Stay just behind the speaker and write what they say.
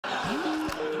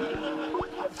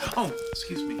Oh,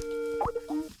 excuse me.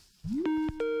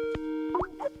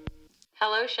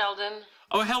 Hello, Sheldon.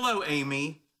 Oh, hello,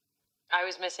 Amy. I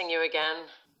was missing you again.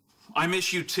 I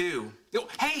miss you too. Oh,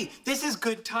 hey, this is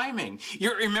good timing.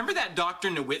 You remember that Dr.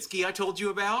 Nowitzki I told you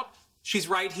about? She's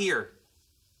right here.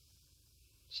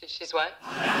 She's what?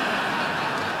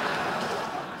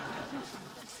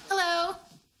 Hello.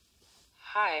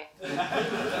 Hi.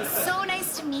 So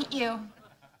nice to meet you.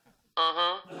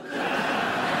 Uh-huh.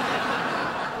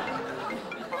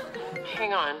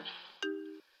 Hang on.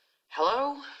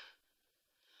 Hello?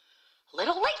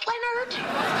 Little late, Leonard.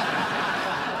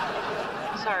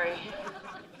 Sorry.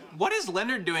 What is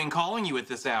Leonard doing calling you at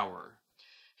this hour?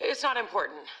 It's not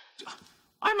important.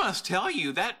 I must tell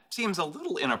you, that seems a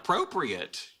little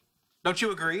inappropriate. Don't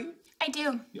you agree? I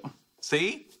do.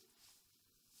 See?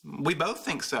 We both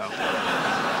think so.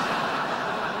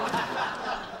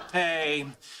 Hey,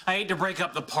 I hate to break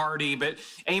up the party, but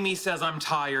Amy says I'm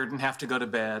tired and have to go to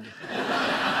bed.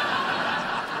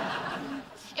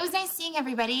 It was nice seeing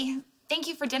everybody. Thank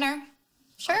you for dinner.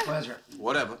 Sure. Pleasure.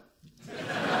 Whatever.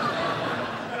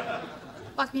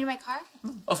 Walk me to my car?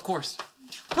 Of course.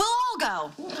 We'll all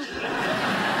go.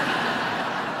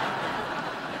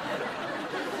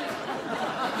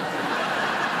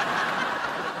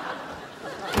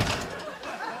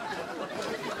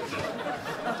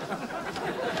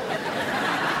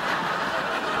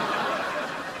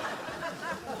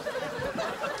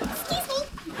 Excuse me.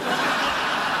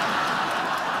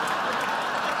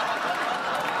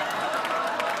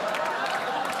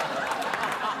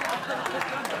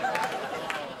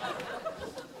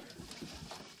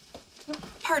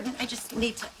 Pardon, I just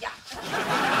need to, yeah.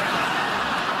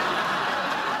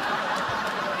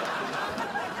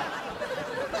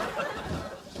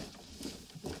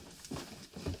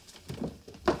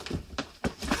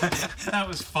 That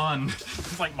was fun.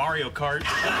 It's like Mario Kart.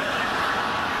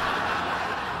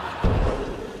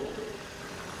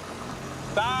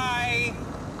 Bye!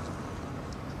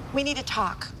 We need to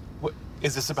talk. What,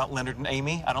 is this about Leonard and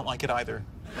Amy? I don't like it either.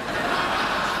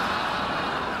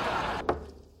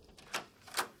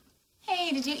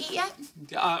 Hey, did you eat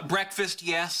yet? Breakfast,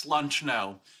 yes. Lunch,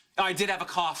 no. I did have a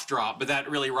cough drop, but that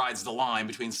really rides the line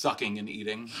between sucking and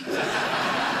eating.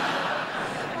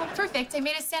 Well, perfect. I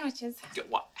made us sandwiches.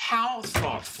 How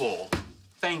thoughtful.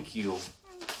 Thank you.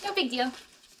 No big deal.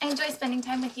 I enjoy spending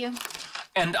time with you.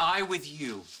 And I with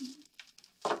you.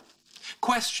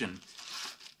 Question.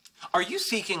 Are you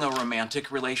seeking a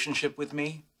romantic relationship with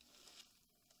me?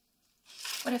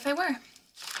 What if I were?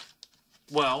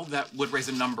 Well, that would raise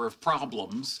a number of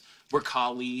problems. We're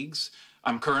colleagues.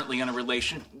 I'm currently in a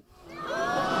relation...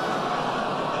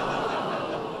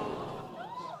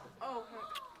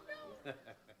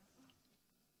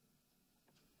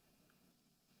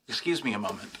 Excuse me a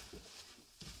moment.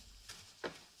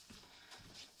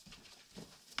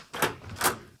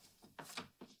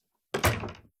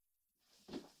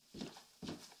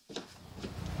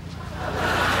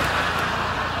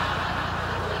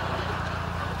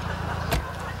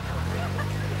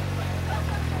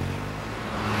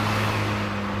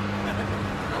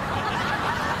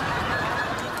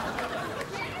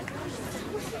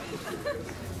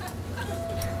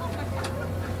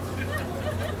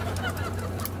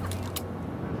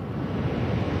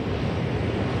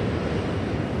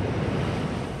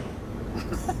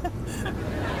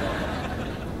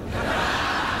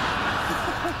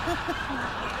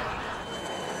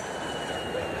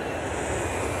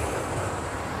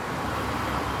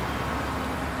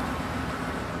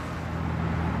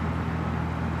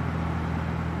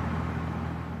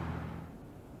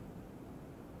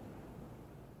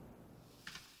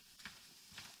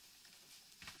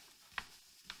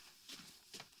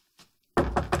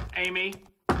 Amy.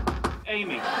 Amy.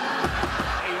 Amy.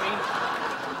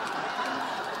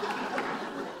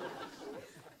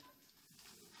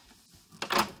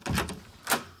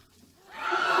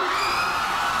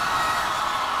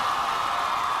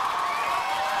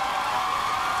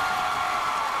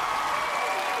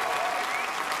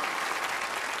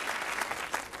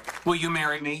 Will you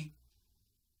marry me?